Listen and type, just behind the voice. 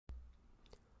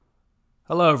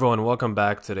Hello, everyone. Welcome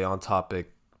back to the On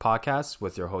Topic podcast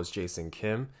with your host, Jason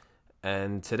Kim.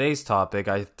 And today's topic,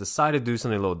 I decided to do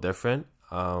something a little different.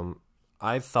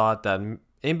 I thought that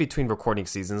in between recording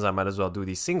seasons, I might as well do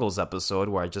the singles episode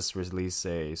where I just release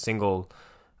a single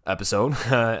episode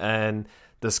and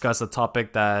discuss a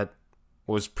topic that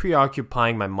was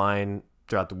preoccupying my mind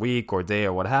throughout the week or day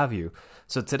or what have you.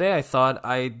 So today I thought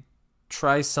I'd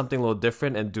try something a little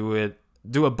different and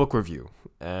do a book review.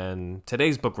 And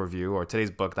today's book review, or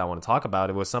today's book that I want to talk about,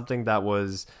 it was something that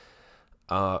was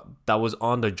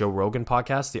on the Joe Rogan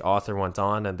podcast. The author went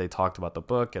on and they talked about the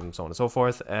book and so on and so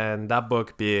forth. And that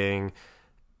book being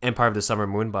Empire of the Summer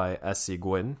Moon by S.C.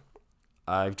 Gwynne.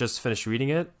 I've just finished reading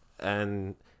it,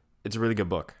 and it's a really good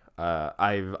book.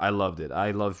 I loved it.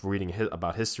 I love reading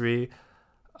about history.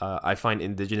 I find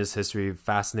indigenous history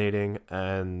fascinating,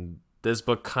 and this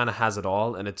book kind of has it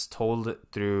all, and it's told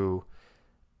through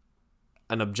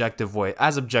an objective way,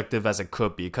 as objective as it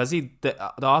could be, because the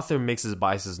author makes his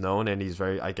biases known, and he's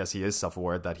very, I guess he is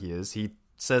self-aware that he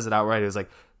says it outright. It was like,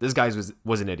 this guy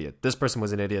was an idiot, this person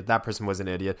was an idiot, that person was an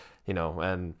idiot,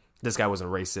 and this guy wasn't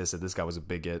racist, and this guy was a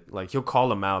bigot. Like, he'll call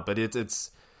him out, but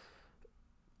it's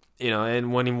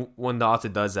and when the author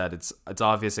does that, it's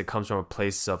obvious it comes from a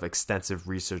place of extensive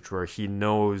research where he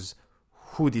knows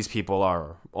who these people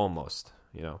are, almost.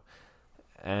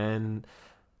 And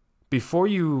before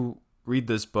you read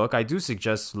this book, I do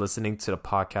suggest listening to the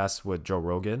podcast with Joe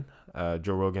Rogan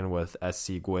with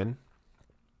S.C. Gwynne.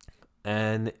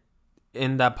 And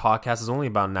in that podcast, it's only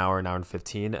about an hour and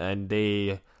 15, and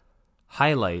they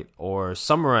highlight or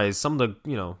summarize some of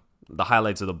the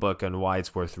highlights of the book and why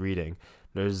it's worth reading.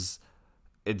 It's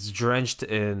drenched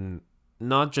in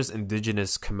not just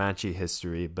indigenous Comanche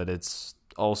history, but it's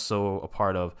also a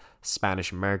part of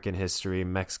Spanish American history,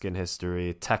 Mexican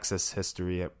history, Texas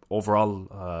history,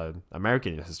 overall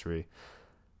American history.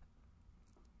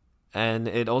 And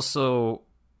it also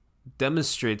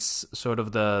demonstrates sort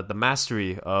of the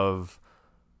mastery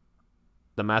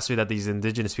that these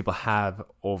indigenous people have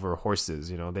over horses.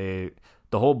 The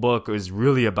whole book is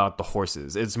really about the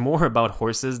horses. It's more about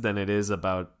horses than it is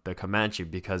about the Comanche,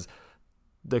 because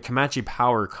the Comanche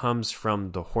power comes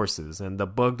from the horses, and the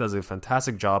book does a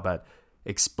fantastic job at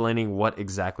explaining what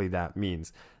exactly that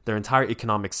means. Their entire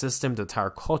economic system, the entire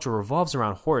culture revolves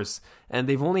around horse, and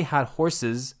they've only had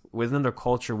horses within their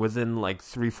culture within like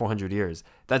 300-400 years.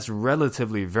 That's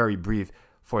relatively very brief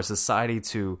for a society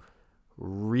to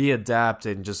readapt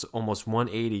and just almost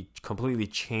 180 completely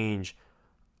change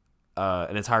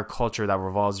an entire culture that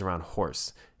revolves around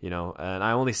horse. And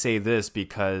I only say this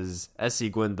because S.C.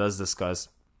 Gwynne does discuss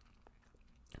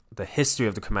the history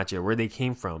of the Comanche, where they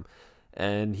came from.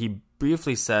 And he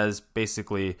briefly says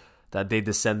basically that they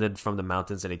descended from the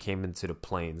mountains and they came into the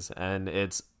plains. And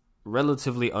it's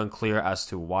relatively unclear as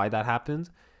to why that happened.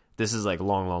 This is like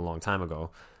long time ago.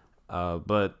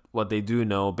 But what they do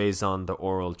know, based on the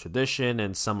oral tradition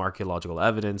and some archaeological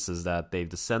evidence, is that they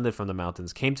descended from the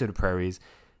mountains, came to the prairies.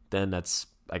 Then that's,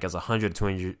 I guess, 100,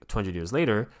 200 years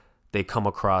later, they come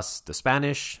across the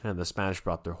Spanish, and the Spanish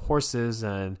brought their horses.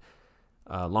 And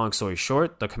long story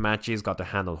short, the Comanches got their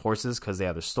hand on horses because they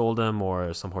either stole them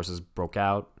or some horses broke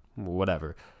out,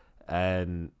 whatever.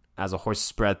 And as a horse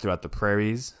spread throughout the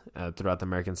prairies, throughout the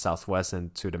American Southwest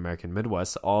and to the American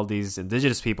Midwest, all these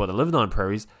indigenous people that lived on the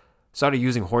prairies started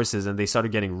using horses, and they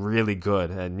started getting really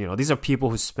good. And, these are people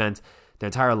who spent their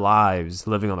entire lives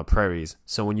living on the prairies.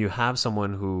 So when you have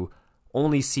someone who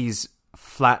only sees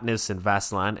flatness and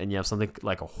vast land, and you have something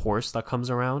like a horse that comes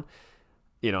around,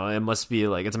 it must be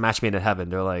like it's a match made in heaven.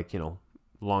 They're like,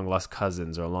 long lost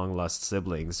cousins or long lost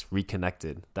siblings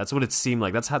reconnected. That's what it seemed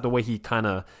like. That's how the way he kind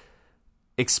of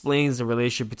explains the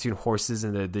relationship between horses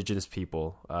and the indigenous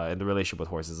people, and the relationship with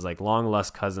horses. It's like long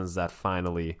lost cousins that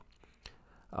finally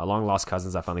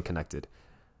connected.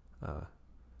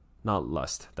 Not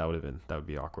lust. That would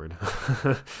be awkward.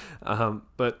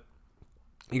 But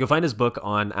you can find this book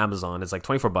on Amazon. It's like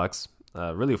 $24,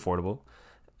 really affordable.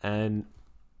 And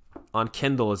on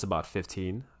Kindle, it's about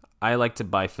 15. I like to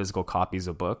buy physical copies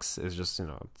of books. It's just,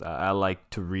 I like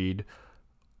to read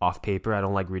off paper. I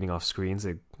don't like reading off screens.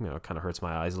 It, kind of hurts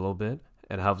my eyes a little bit.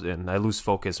 It helps, and I lose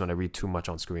focus when I read too much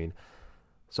on screen.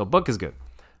 So a book is good.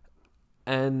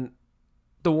 And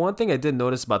the one thing I did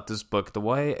notice about this book, the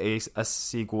way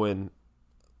S.C. Gwynne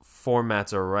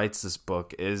formats or writes this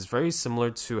book is very similar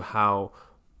to how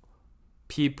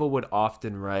people would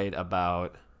often write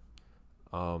about,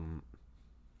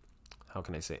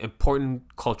 important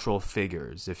cultural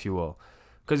figures, if you will.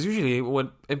 Because usually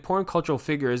when important cultural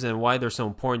figures and why they're so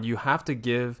important, you have to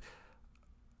give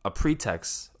a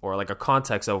pretext or like a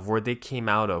context of where they came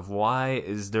out of. Why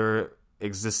is there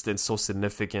existence so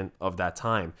significant of that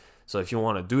time. So if you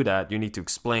want to do that, you need to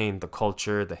explain the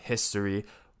culture, the history,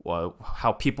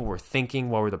 how people were thinking,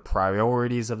 what were the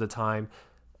priorities of the time.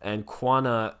 And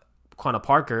Quanah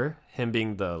Parker, him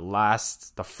being the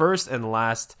first and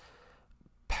last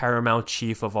paramount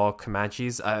chief of all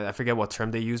Comanches. I forget what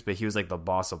term they used, but he was like the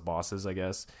boss of bosses, I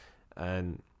guess,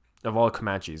 and of all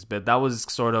Comanches. But that was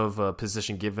sort of a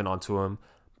position given onto him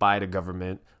by the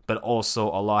government, but also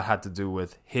a lot had to do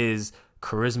with his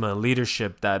charisma and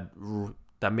leadership that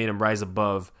made him rise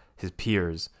above his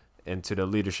peers into the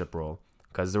leadership role.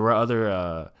 Because there were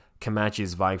other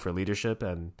Comanches vying for leadership,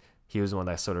 and he was the one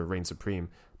that sort of reigned supreme.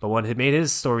 But what had made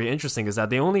his story interesting is that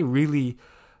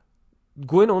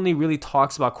Gwyn only really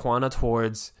talks about Quanah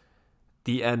towards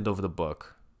the end of the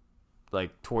book.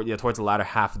 Like towards the latter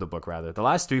half of the book, rather. The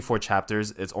last 3-4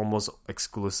 chapters, it's almost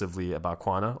exclusively about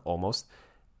Quanah, almost.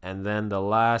 And then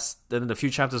the few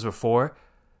chapters before,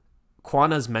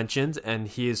 Quanah's mentioned, and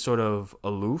he is sort of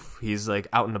aloof. He's like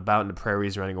out and about in the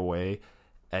prairies running away.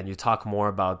 And you talk more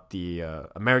about the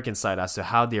American side as to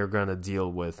how they are going to deal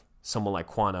with someone like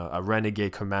Quanah, a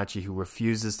renegade Comanche who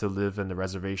refuses to live in the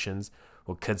reservations,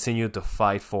 will continue to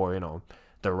fight for,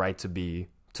 the right to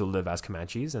live as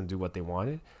Comanches and do what they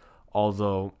wanted.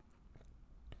 Although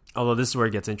this is where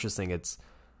it gets interesting. It's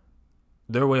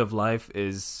their way of life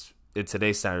is, in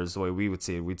today's standards, the way we would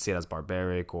see it. We'd see it as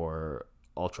barbaric or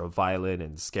ultra violent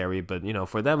and scary. But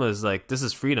for them, it's like, this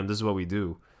is freedom. This is what we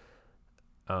do.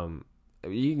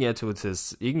 You can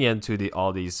get into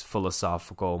all these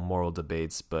philosophical, moral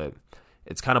debates, but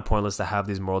it's kind of pointless to have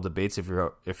these moral debates if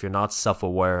you're not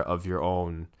self-aware of your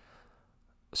own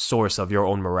source of your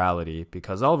own morality,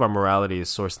 because all of our morality is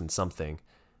sourced in something,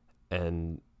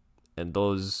 and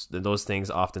those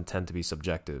things often tend to be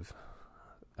subjective.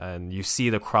 And you see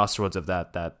the crossroads of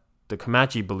that the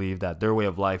Comanche believed that their way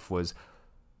of life was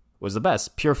the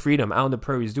best, pure freedom, out in the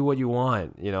prairies, do what you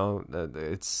want.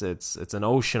 It's an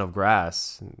ocean of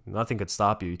grass. Nothing could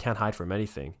stop you. You can't hide from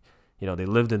anything. They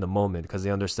lived in the moment because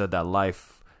they understood that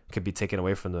life could be taken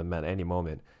away from them at any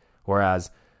moment.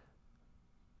 Whereas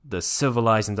the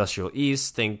civilized industrial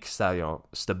East thinks that,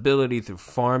 stability through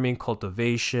farming,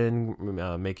 cultivation,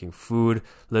 making food,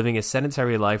 living a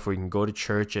sedentary life where you can go to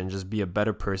church and just be a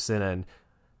better person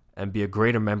and be a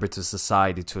greater member to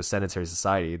society, to a sedentary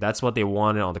society. That's what they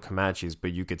wanted on the Comanches,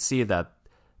 but you could see that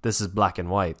this is black and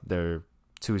white. They're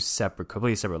two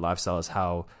completely separate lifestyles.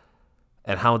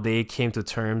 How they came to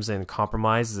terms and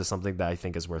compromise is something that I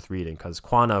think is worth reading, because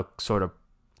Quanah sort of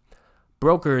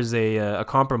brokers a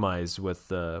compromise with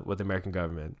the American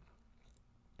government.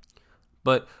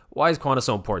 But why is Quanah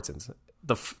so important?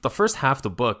 The first half of the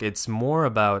book, it's more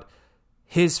about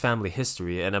his family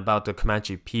history and about the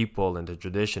Comanche people and the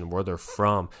tradition, where they're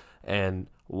from, and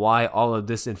why all of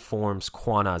this informs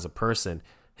Quanah as a person.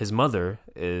 His mother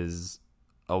is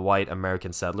a white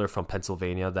American settler from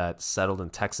Pennsylvania that settled in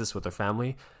Texas with her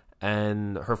family,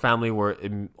 and her family were, I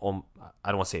don't want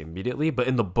to say immediately, but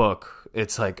in the book,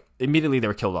 it's like immediately they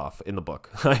were killed off in the book.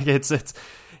 Like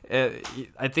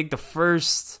I think the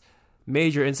first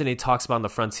major incident he talks about on the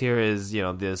frontier is,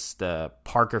 the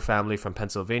Parker family from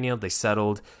Pennsylvania. They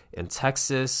settled in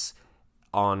Texas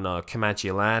on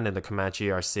Comanche land, and the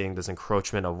Comanche are seeing this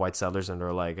encroachment of white settlers, and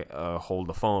they're like, hold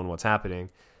the phone, what's happening?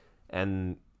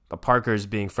 And the Parkers,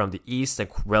 being from the East,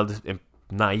 like relatively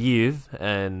naive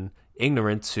and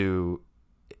ignorant to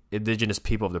indigenous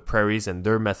people of the prairies and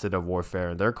their method of warfare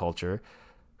and their culture,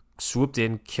 swooped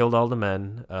in, killed all the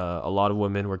men. A lot of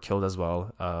women were killed as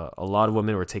well. A lot of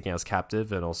women were taken as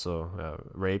captive and also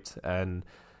raped, and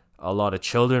a lot of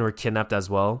children were kidnapped as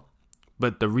well.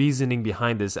 But the reasoning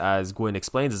behind this, as Gwyn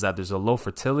explains, is that there's a low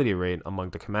fertility rate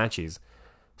among the Comanches.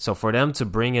 So for them to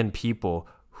bring in people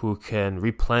who can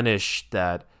replenish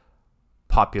that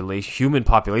human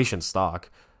population stock,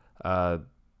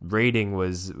 raiding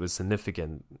was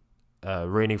significant.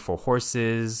 Raiding for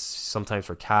horses, sometimes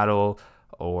for cattle,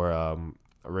 or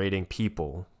raiding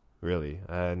people, really,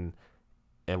 and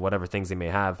whatever things they may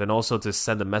have, and also to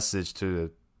send a message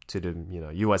to the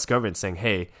U.S. government saying,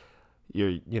 hey,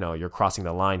 you're crossing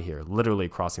the line here, literally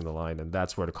crossing the line, and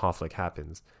that's where the conflict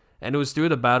happens. And it was through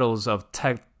the battles of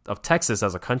Texas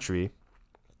as a country,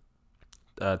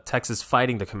 Texas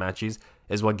fighting the Comanches,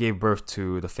 is what gave birth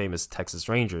to the famous Texas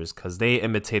Rangers, because they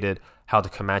imitated how the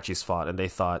Comanches fought, and they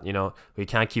thought, we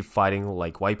can't keep fighting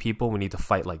like white people, we need to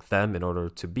fight like them in order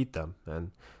to beat them.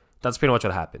 And that's pretty much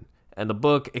what happened. And the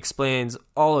book explains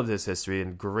all of this history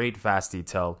in great, vast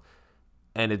detail,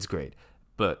 and it's great.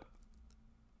 But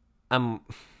this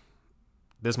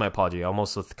is my apology, I'm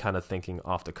also kind of thinking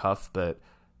off the cuff, but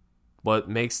what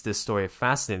makes this story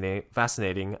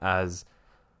fascinating as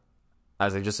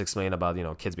as I just explained about,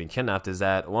 kids being kidnapped, is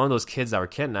that one of those kids that were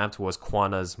kidnapped was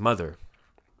Kwana's mother.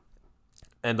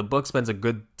 And the book spends a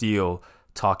good deal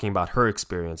talking about her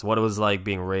experience, what it was like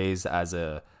being raised as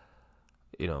a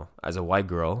white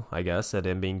girl, I guess, and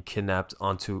then being kidnapped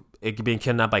by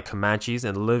Comanches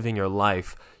and living your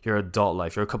life, your adult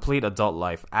life, your complete adult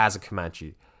life as a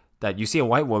Comanche. That you see a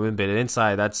white woman, but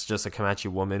inside that's just a Comanche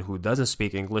woman who doesn't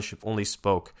speak English, only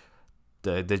spoke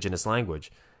the indigenous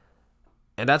language.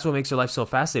 And that's what makes her life so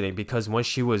fascinating, because when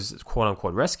she was quote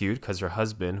unquote rescued, because her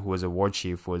husband, who was a war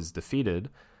chief, was defeated,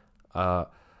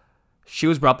 she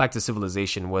was brought back to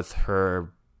civilization with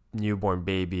her newborn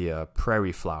baby,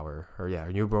 Prairie Flower.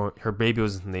 Her baby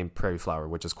was named Prairie Flower,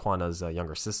 which is Kwana's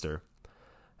younger sister.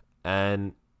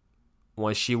 And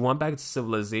when she went back to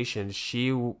civilization,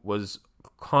 she was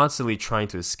constantly trying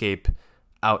to escape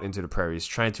out into the prairies,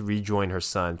 trying to rejoin her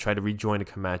son, try to rejoin the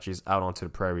Comanches out onto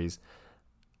the prairies.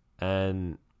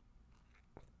 And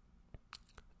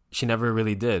she never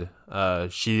really did.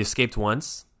 She escaped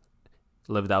once,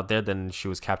 lived out there, then she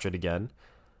was captured again.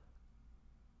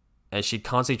 And she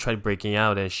constantly tried breaking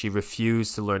out, and she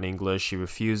refused to learn English. She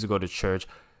refused to go to church.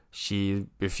 She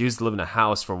refused to live in a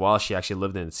house for a while. She actually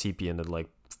lived in a teepee in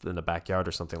the backyard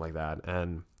or something like that.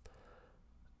 And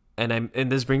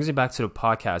this brings me back to the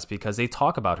podcast, because they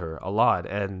talk about her a lot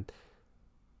and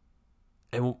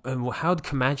how the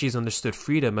Comanches understood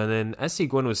freedom. And then S.C.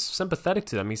 Gwynn was sympathetic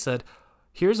to them. He said,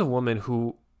 here's a woman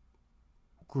who's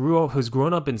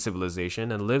grown up in civilization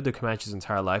and lived the Comanche's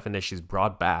entire life, and then she's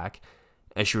brought back,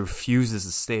 and she refuses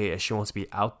to stay, and she wants to be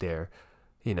out there,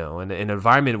 in an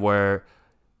environment where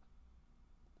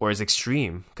it's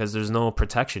extreme, because there's no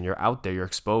protection. You're out there, you're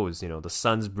exposed. The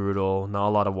sun's brutal, not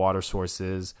a lot of water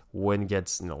sources. Wind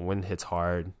hits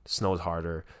hard, snows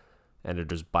harder, and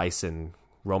there's bison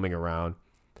roaming around.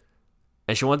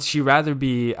 And she'd rather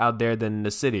be out there than in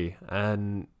the city.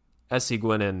 And S.C.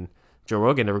 Gwynn and Joe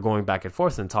Rogan, they were going back and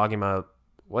forth and talking about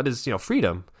what is,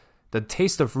 freedom, the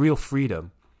taste of real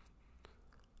freedom,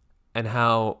 and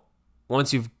how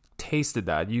once you've tasted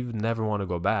that, you never want to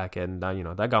go back. And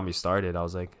that got me started. I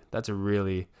was like,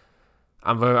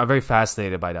 I'm very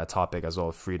fascinated by that topic as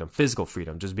well, freedom, physical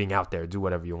freedom, just being out there, do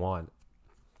whatever you want.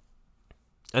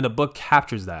 And the book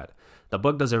captures that. The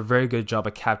book does a very good job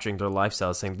of capturing their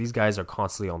lifestyle, saying these guys are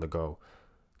constantly on the go.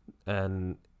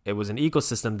 And it was an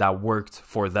ecosystem that worked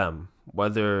for them.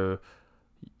 Whether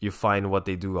you find what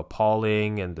they do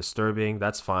appalling and disturbing,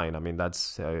 that's fine. I mean,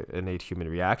 that's an innate human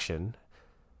reaction.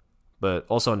 But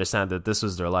also understand that this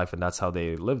was their life and that's how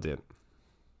they lived it.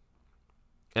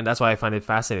 And that's why I find it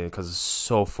fascinating, because it's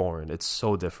so foreign. It's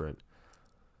so different.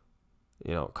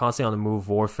 Constantly on the move,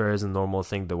 warfare is a normal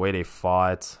thing. The way they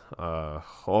fought, the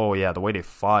way they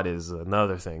fought is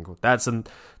another thing.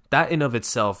 That in of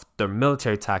itself, their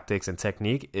military tactics and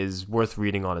technique is worth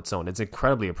reading on its own. It's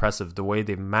incredibly impressive, the way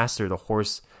they mastered a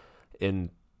horse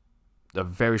in a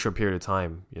very short period of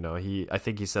time. I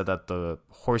think he said that the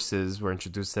horses were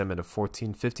introduced to them in the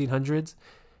 1500s.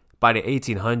 By the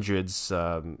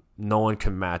 1800s, no one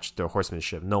could match their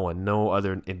horsemanship. No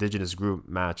other indigenous group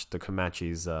matched the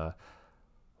Comanches'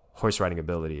 horse riding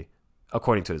ability,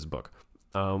 according to this book.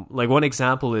 One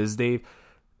example is they're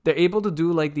able to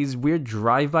do these weird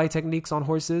drive-by techniques on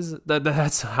horses.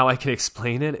 That's how I can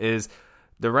explain it. Is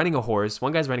they're riding a horse.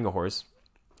 One guy's riding a horse,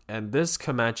 and this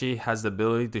Comanche has the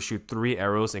ability to shoot 3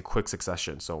 arrows in quick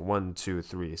succession. So 1, 2,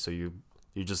 3. So you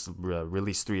just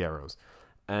release 3 arrows.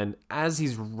 And as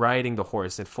he's riding the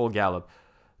horse in full gallop,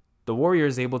 the warrior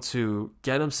is able to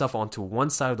get himself onto one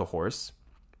side of the horse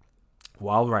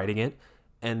while riding it.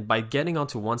 And by getting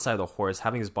onto one side of the horse,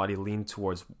 having his body lean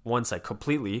towards one side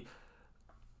completely,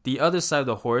 the other side of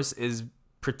the horse is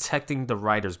protecting the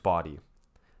rider's body.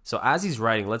 So as he's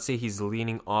riding, let's say he's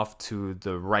leaning off to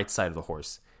the right side of the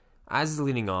horse. As he's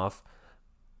leaning off,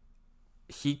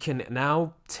 he can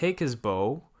now take his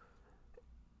bow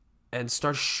and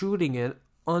start shooting it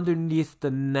underneath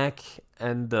the neck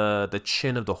and the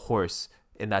chin of the horse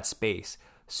in that space.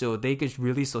 So they could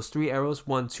release those 3 arrows,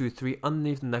 1, 2, 3,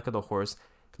 underneath the neck of the horse,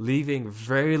 leaving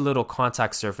very little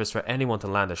contact surface for anyone to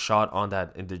land a shot on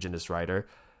that indigenous rider.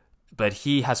 But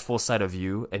he has full sight of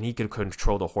you, and he can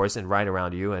control the horse and ride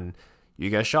around you, and you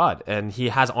get shot. And he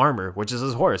has armor, which is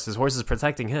his horse. His horse is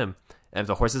protecting him. And if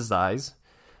the horse dies,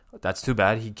 that's too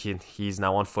bad. He's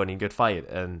now on foot and he could fight.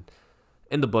 And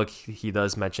in the book, he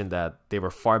does mention that they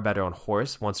were far better on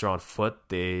horse. Once they're on foot,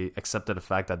 they accepted the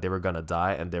fact that they were going to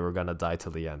die, and they were going to die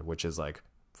till the end, which is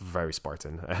very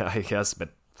Spartan, I guess, but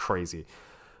crazy.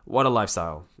 What a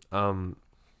lifestyle. And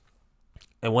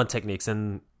one techniques.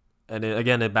 And And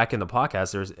again, back in the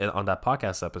podcast, there's on that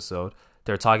podcast episode,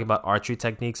 they're talking about archery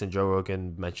techniques, and Joe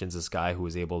Rogan mentions this guy who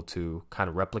was able to kind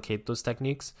of replicate those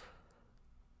techniques,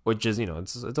 which is,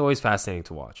 it's always fascinating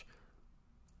to watch.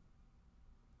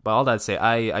 But all that to say,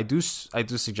 I do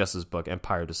suggest this book,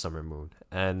 Empire of the Summer Moon,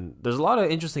 and there's a lot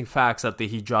of interesting facts that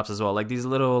he drops as well, like these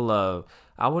little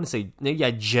I wouldn't say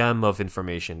gem of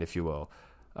information, if you will.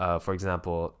 For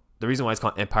example, the reason why it's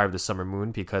called Empire of the Summer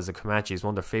Moon, because the Comanches,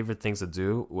 one of their favorite things to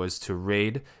do was to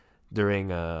raid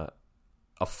during a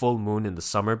full moon in the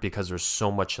summer, because there's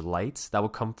so much light that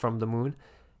would come from the moon,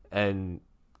 and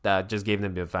that just gave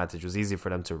them the advantage. It was easy for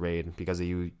them to raid because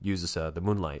they use the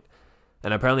moonlight.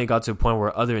 And apparently it got to a point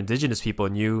where other indigenous people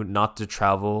knew not to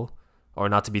travel or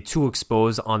not to be too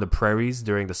exposed on the prairies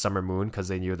during the summer moon, because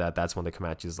they knew that that's when the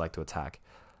Comanches like to attack.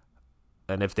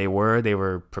 And if they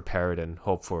were prepared and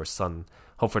hope for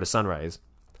the sunrise.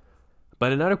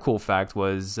 But another cool fact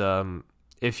was,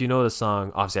 if you know the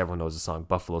song, obviously everyone knows the song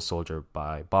Buffalo Soldier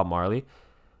by Bob Marley.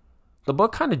 The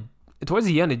book kind of, towards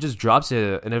the end, it just drops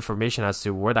an information as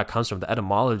to where that comes from, the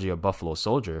etymology of Buffalo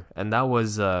Soldier. And that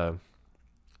was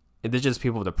indigenous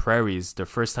people of the prairies, the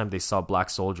first time they saw black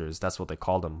soldiers, that's what they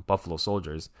called them, Buffalo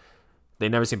Soldiers. They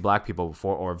never seen black people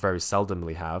before, or very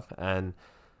seldomly have. And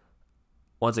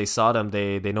once they saw them,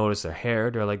 they noticed their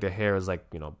hair. They're like, their hair is like,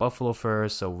 buffalo fur,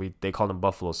 so they call them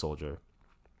Buffalo Soldier.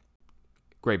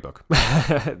 Great book.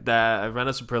 That I ran out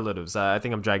of superlatives. I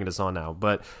think I'm dragging this on now,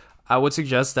 but I would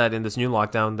suggest that in this new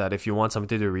lockdown, that if you want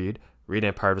something to read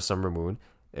Empire of the Summer Moon.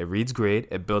 It reads great.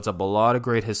 It builds up a lot of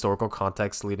great historical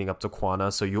context leading up to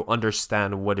Quanah, so you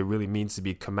understand what it really means to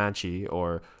be Comanche,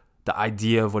 or the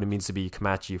idea of what it means to be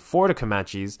Comanche for the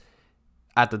Comanches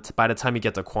by the time you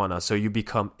get to Quanah. So you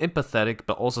become empathetic,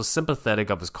 but also sympathetic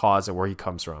of his cause and where he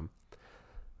comes from.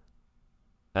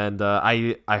 And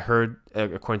I heard,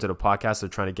 according to the podcast, they're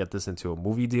trying to get this into a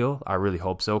movie deal. I really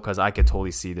hope so, because I could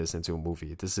totally see this into a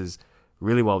movie. This is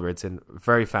really well written,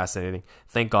 very fascinating.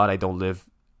 Thank God I don't live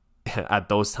at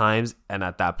those times and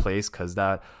at that place, because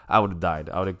that I would have died.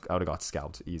 I would have got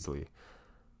scalped easily.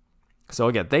 So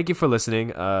again, thank you for listening.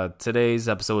 Today's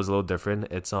episode is a little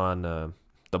different. It's on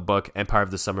the book Empire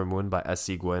of the Summer Moon by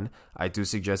S.C. Gwynn. I do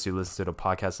suggest you listen to the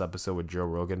podcast episode with Joe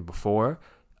Rogan before.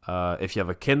 If you have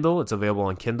a Kindle, it's available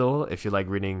on Kindle. If you like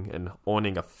reading and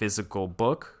owning a physical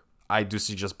book, I do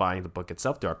suggest buying the book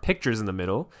itself. There are pictures in the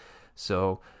middle,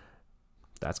 so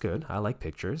that's good. I like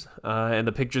pictures. And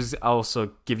the pictures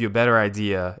also give you a better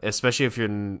idea, especially if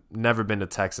you've never been to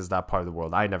Texas, that part of the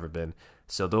world. I've never been.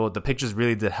 So the pictures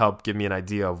really did help give me an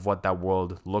idea of what that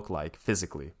world looked like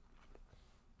physically.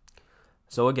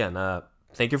 So again,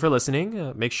 thank you for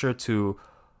listening. Make sure to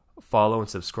follow and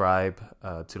subscribe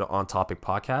to the On Topic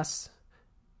podcast.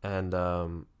 And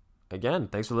again,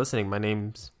 thanks for listening. My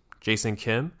name's Jason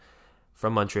Kim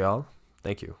from Montreal.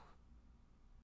 Thank you.